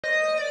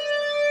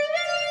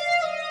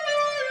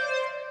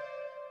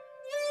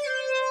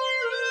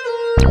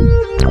Hey,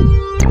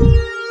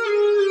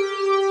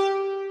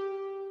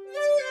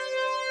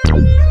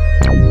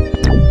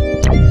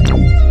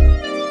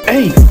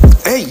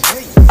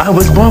 I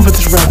was born for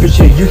this rapping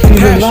shit, you can't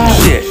even lie.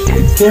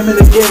 Came in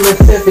the game at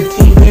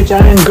 17, bitch,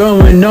 I ain't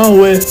going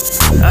nowhere.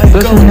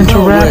 Listening to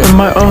rap in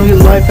my only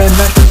life and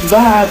that's just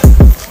vibe.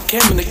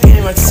 Came in the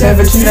game at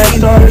 17. I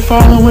started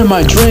following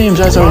my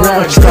dreams as a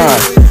rap star.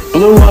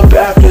 Blew up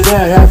after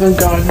that, haven't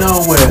gone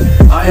nowhere.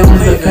 I am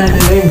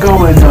independent, ain't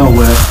going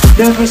nowhere.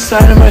 Never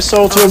signed my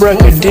soul to a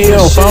record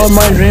deal. Followed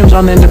my dreams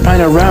on the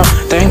independent route.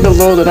 Thank the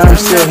Lord that I'm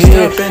still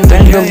here.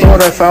 Thank the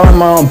Lord I followed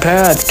my own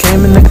path.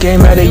 Came in the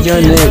game at a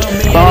young age.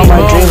 Followed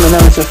my dream and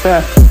now it's a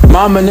fact.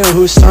 Mama knew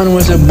whose son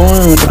was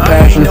born with a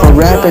passion for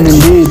rapping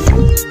indeed.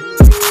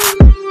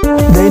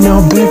 They know,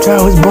 bitch, I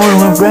was born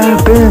with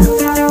rapping.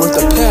 With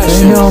a passion.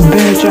 They know,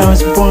 bitch, I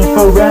was born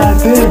for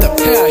rapping. With a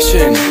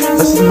passion.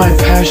 This is my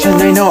passion,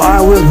 they know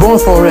I was born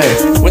for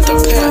it. With a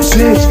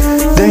passion.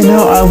 Bitch, they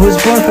know I was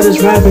born for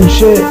this rapping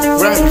shit.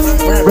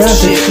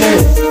 Rapping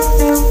shit.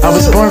 I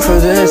was born for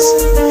this.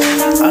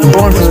 I was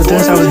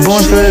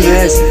born for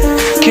this.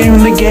 Came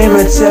in the game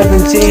at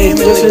 17.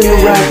 Listening to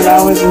rap when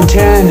I was in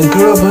 10.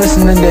 Grew up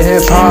listening to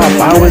hip hop.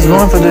 I was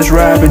born for this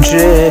rapping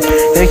shit.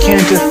 They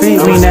can't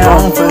defeat me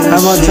now.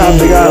 I'm on top,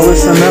 they gotta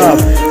listen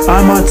up.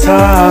 I'm on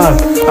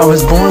top. I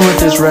was born with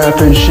this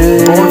rapping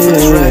shit. Born for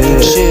this rapping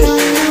shit.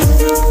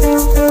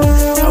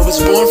 I was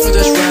born for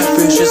this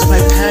rapping shit. It's my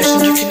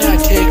passion, you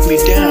cannot take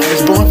me down. I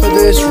was born for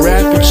this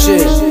rapping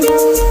shit.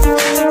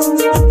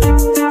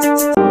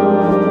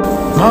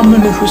 Mama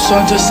knew her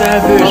son's a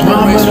savage.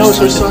 Mama knows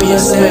her son's a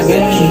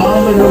savage.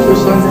 Mama knows her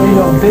son ain't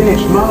no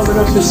bitch. Mama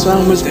knows her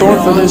son was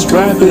born for this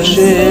rapping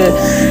shit.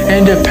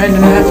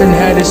 Independent, haven't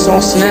had his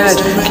soul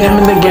snatched. Came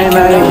in the game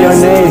at a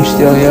young age.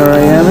 Still here I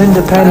am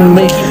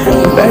independently.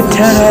 At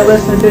 10 I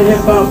listened to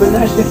hip hop and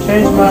that shit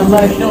changed my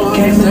life.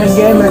 Came in the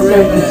game at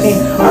 17.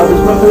 I was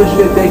born for this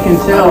shit, they can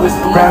tell.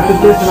 Rap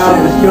with this and I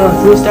was pure.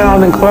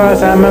 Freestyle in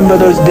class, I remember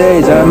those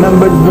days. I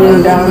remember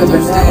being down at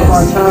the banana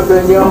on top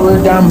and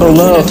y'all down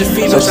below.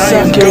 So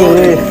suck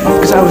it,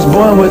 cause I was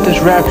born with this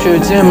rap shit.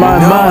 It's in my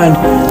mind,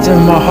 it's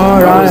in my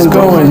heart. I ain't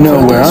going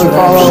nowhere. I'm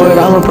following it,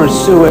 I'ma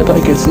pursue it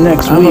like it's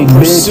next week,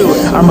 bitch.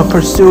 I'ma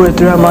pursue it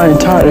throughout my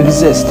entire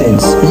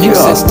existence.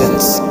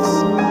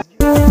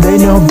 They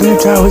know,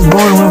 bitch, I was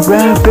born with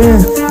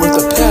rapping. With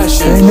a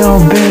passion. They know,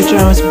 bitch,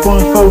 I was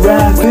born for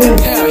rapping. With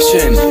a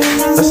passion.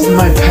 This is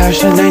my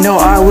passion, they know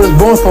I was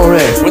born for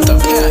it. With a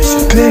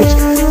passion. Bitch,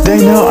 they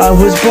know I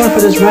was born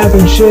for this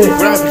rapping shit.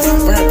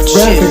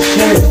 Rapping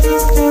shit.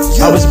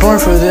 I was born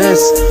for this.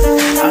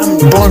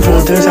 I'm born for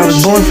this. I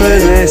was born for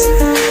this.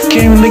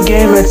 Came in the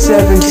game at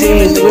 17.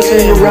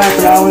 Listening to rap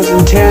when I was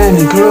in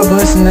 10. Grew up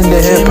listening to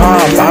hip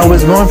hop. I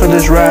was born for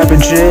this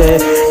rapping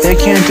shit. They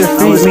can't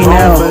defeat me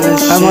now.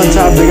 I'm on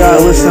top, they gotta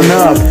listen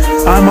up.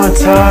 I'm on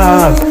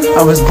top.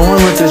 I was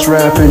born with this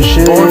rapping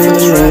shit. Born for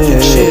this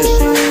rapping shit.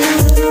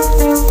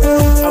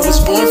 I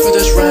was born for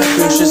this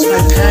rapping shit. It's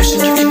my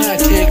passion, you cannot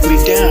take me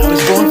down. I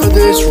was born for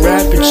this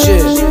rapping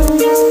shit.